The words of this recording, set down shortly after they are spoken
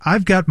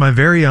I've got my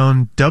very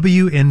own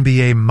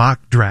WNBA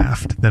mock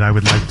draft that I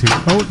would like to.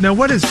 Oh, now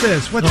what is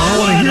this? I want to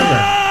hear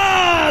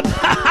that.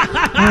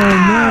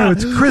 Oh, no,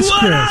 it's Chris.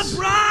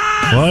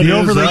 The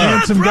overly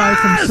handsome guy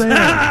from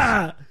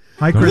Sam.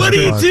 Hi, Chris. What are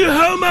you two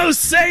homo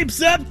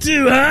sapes up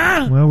to,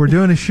 huh? Well, we're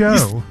doing a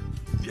show.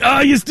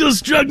 You still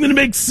struggling to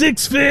make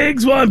 6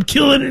 figs while I'm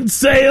killing it in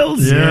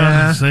sales?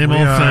 Yeah, same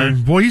old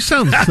thing. Boy, you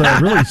sound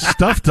really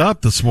stuffed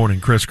up this morning,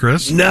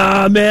 Chris.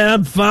 Nah, man,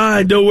 I'm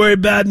fine. Don't worry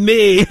about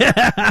me.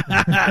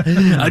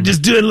 I'm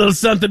just doing a little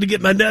something to get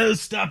my nose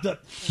stopped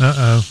up.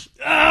 Uh-oh.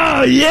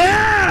 Oh,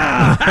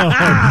 yeah! Oh,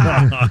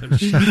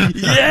 gosh.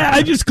 Yeah,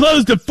 I just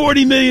closed a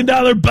 $40 million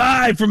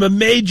buy from a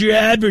major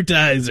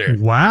advertiser.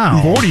 Wow.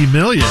 $40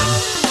 million?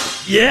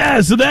 Yeah,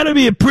 so that'll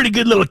be a pretty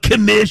good little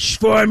commish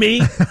for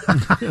me.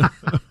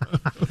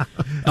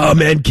 Oh,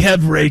 man, Kev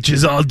Rach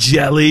is all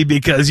jelly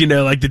because,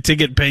 the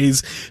ticket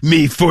pays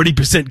me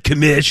 40%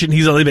 commission.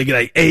 He's only making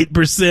like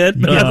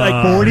 8%. But I'm like,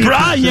 40%?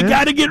 Brah, you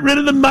got to get rid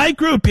of the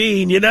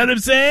micropene. You know what I'm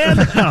saying?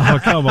 Oh,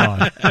 come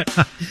on.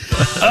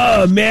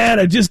 Oh, man,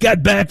 I just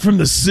got back from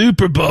the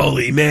Super Bowl,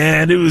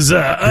 man. It was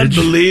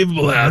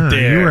unbelievable out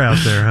there. You were out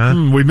there,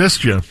 huh? We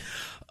missed you.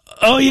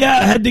 Oh, yeah,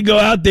 I had to go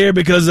out there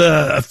because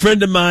a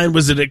friend of mine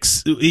was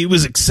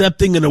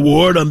accepting an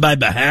award on my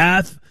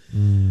behalf.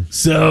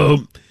 So,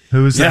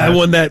 who was that? I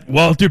won that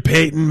Walter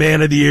Payton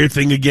Man of the Year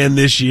thing again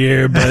this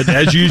year. But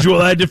as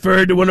usual, I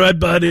deferred to one of my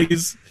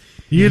buddies.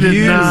 You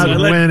did not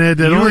win it.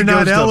 It only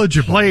not goes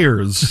eligible. to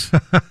players.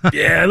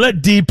 Yeah,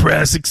 let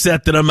D-Press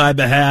accept it on my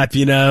behalf,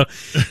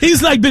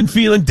 He's been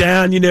feeling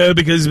down,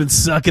 because he's been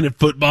sucking at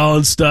football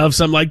and stuff.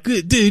 So I'm like,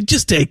 dude,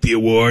 just take the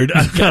award.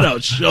 I've got a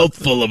shelf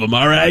full of them,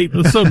 all right?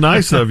 That's so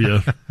nice of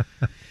you.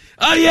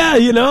 Oh, yeah,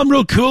 I'm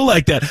real cool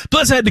like that.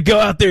 Plus, I had to go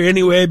out there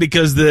anyway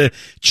because the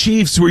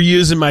Chiefs were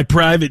using my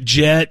private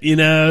jet,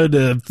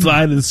 to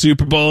fly to the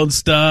Super Bowl and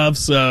stuff.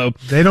 So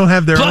they don't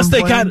have their own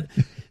plane?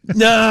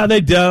 No,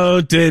 they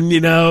don't.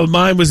 And,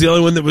 mine was the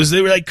only one they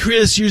were like,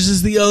 Chris, yours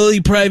is the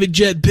only private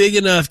jet big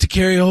enough to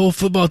carry a whole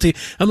football team.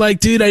 I'm like,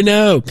 dude, I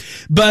know.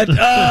 But,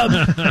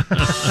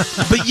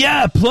 but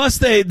yeah, plus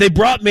they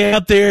brought me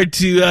out there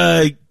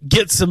to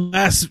give some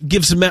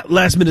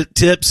last minute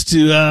tips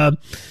to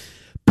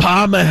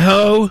Pa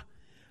Mahoe.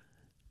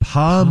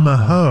 Pa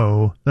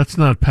Mahoe? That's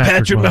not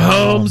Patrick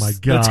Mahomes. Oh, my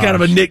God. That's kind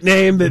of a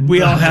nickname that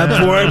we all have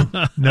for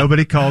him.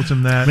 Nobody calls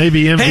him that.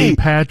 Maybe MV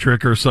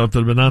Patrick or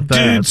something, but not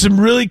that. Dude, some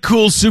really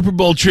cool Super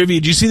Bowl trivia.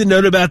 Did you see the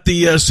note about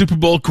the Super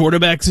Bowl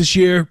quarterbacks this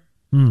year?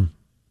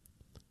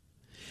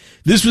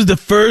 This was the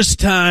first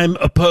time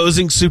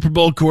opposing Super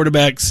Bowl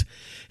quarterbacks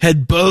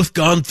had both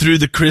gone through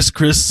the Chris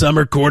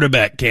summer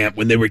quarterback camp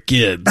when they were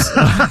kids.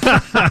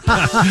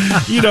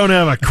 You don't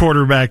have a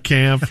quarterback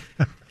camp.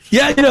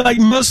 Yeah,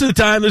 most of the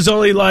time there's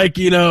only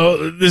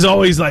there's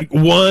always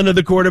one of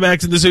the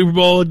quarterbacks in the Super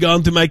Bowl had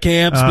gone through my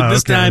camps, but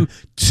this time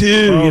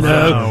 2,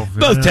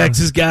 both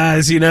Texas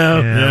guys, Yeah,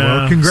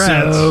 well,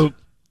 congrats. So,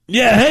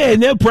 yeah, hey,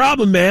 no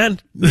problem, man.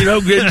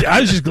 I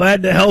was just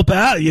glad to help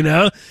out,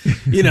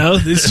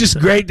 It's just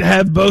great to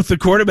have both the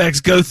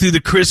quarterbacks go through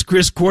the Chris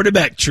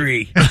quarterback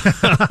tree.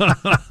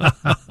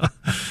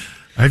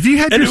 Have you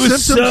had your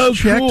symptoms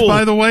checked, cool.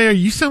 by the way?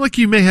 You sound like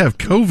you may have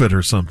COVID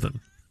or something.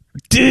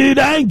 Dude,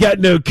 I ain't got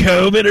no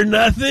COVID or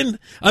nothing.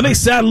 I may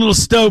sound a little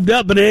stoved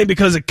up, but it ain't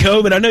because of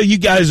COVID. I know you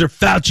guys are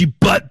Fauci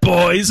butt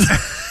boys,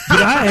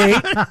 but I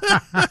ain't.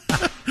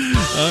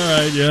 All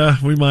right, yeah,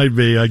 we might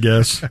be, I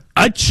guess.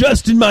 I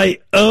trust in my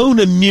own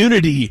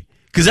immunity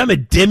because I'm a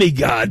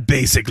demigod,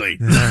 basically.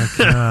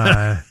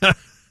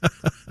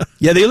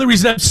 Yeah, the only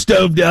reason I'm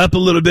stoved up a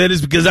little bit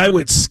is because I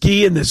went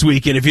skiing this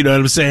weekend, if you know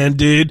what I'm saying,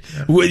 dude.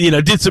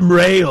 Did some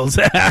rails.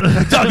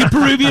 Talking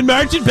Peruvian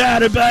marching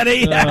powder,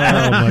 buddy.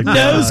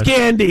 Nose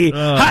candy.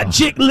 Hot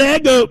chick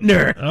leg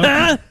opener.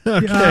 Huh?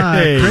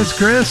 Okay.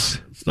 Chris.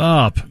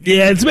 Stop.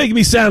 Yeah, it's making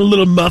me sound a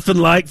little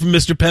muffin-like from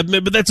Mr.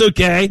 Peppermint, but that's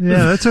okay.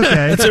 Yeah, that's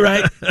okay. That's all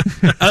right.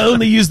 I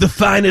only use the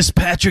finest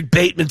Patrick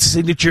Bateman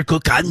signature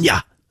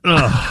cocaña.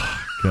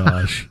 Oh,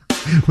 gosh.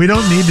 We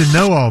don't need to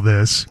know all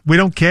this. We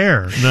don't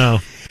care. No.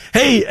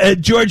 Hey,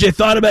 George, I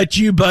thought about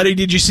you, buddy.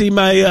 Did you see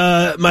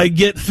my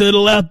Git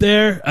fiddle out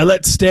there? I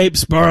let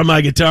Stapes borrow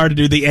my guitar to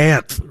do the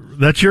anth.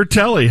 That's your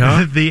telly,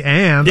 huh? The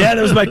anth. Yeah,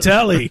 that was my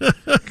telly.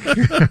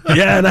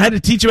 Yeah, and I had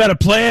to teach him how to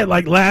play it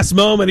last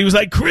moment. He was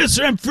like, Chris,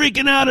 I'm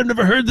freaking out. I've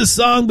never heard this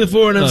song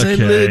before. And I was saying,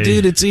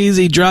 dude, it's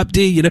easy. Drop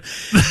D,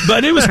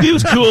 But it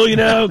was cool,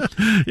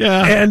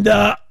 Yeah. And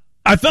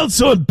I felt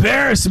so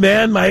embarrassed,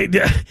 man.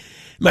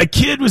 My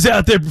kid was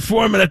out there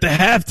performing at the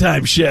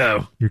halftime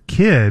show. Your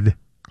kid?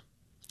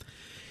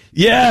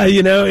 Yeah,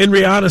 in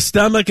Rihanna's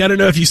stomach. I don't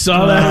know if you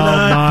saw that or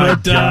not. Oh,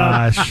 my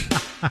gosh.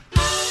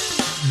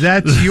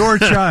 That's your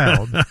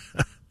child.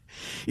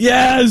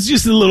 Yeah, it was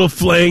just a little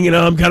fling.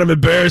 I'm kind of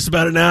embarrassed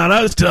about it now. And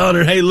I was telling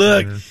her, hey,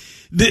 look,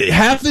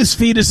 half this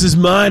fetus is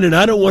mine, and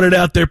I don't want it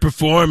out there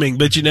performing.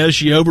 But,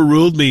 she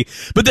overruled me.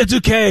 But that's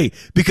okay,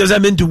 because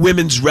I'm into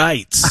women's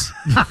rights.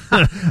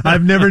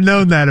 I've never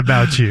known that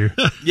about you.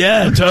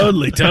 Yeah,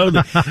 totally.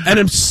 And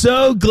I'm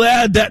so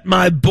glad that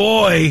my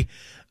boy,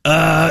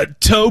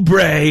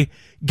 Tobre,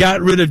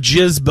 got rid of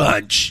Jizz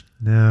Bunch.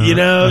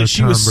 No, She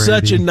Tom was Brady.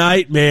 such a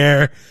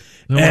nightmare.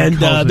 No one And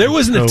calls there it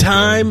wasn't a Cobra.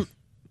 time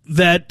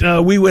that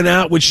we went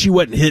out when she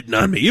wasn't hitting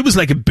on me. It was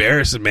like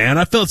embarrassing, man.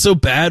 I felt so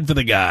bad for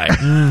the guy.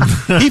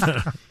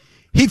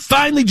 He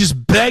finally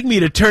just begged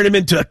me to turn him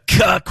into a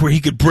cuck where he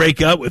could break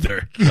up with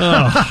her.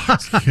 Oh,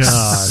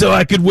 God. So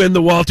I could win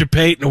the Walter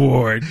Payton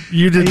Award.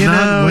 You did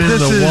not win this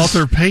the is-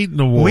 Walter Payton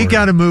Award. We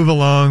got to move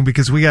along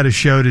because we got a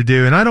show to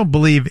do, and I don't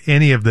believe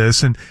any of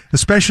this, and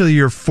especially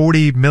your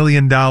 $40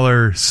 million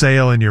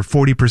sale and your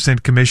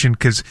 40% commission,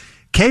 because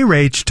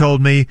K-Rach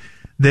told me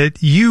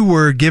that you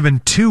were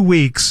given 2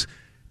 weeks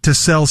to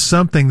sell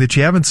something that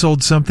you haven't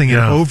sold something in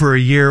over a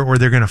year, or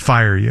they're going to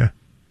fire you.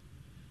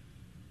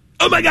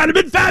 Oh my God, I've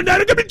been found out.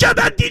 I'm going to jump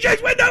out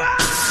DJ's window.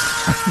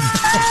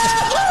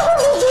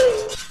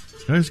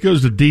 This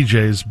goes to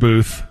DJ's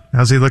booth.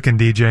 How's he looking,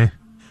 DJ?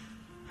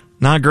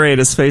 Not great.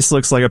 His face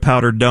looks like a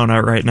powdered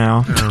donut right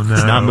now. Oh, no.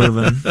 It's not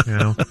moving.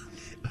 Yeah.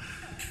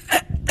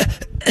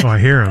 Oh, I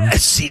hear him. I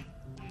see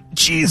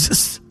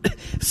Jesus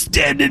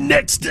standing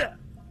next to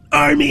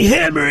Armie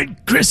Hammer and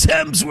Chris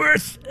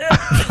Hemsworth.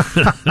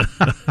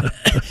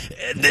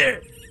 And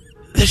they're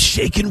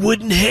shaking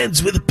wooden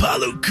hands with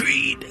Apollo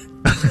Creed.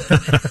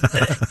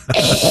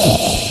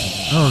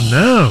 Oh,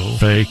 no.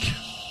 Fake.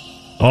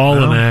 All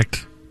Well, an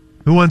act.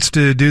 Who wants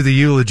to do the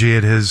eulogy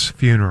at his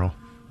funeral?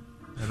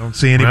 I don't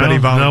see anybody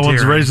Well, no volunteering.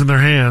 one's raising their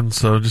hand,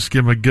 so just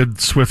give him a good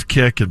swift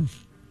kick and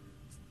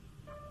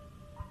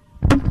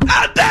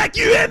I'll back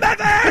you in, my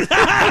man.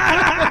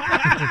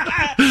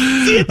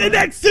 See you at the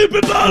next Super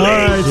Bowl. all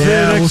right, see you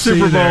Yeah, next we'll see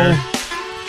Super you Bowl. there.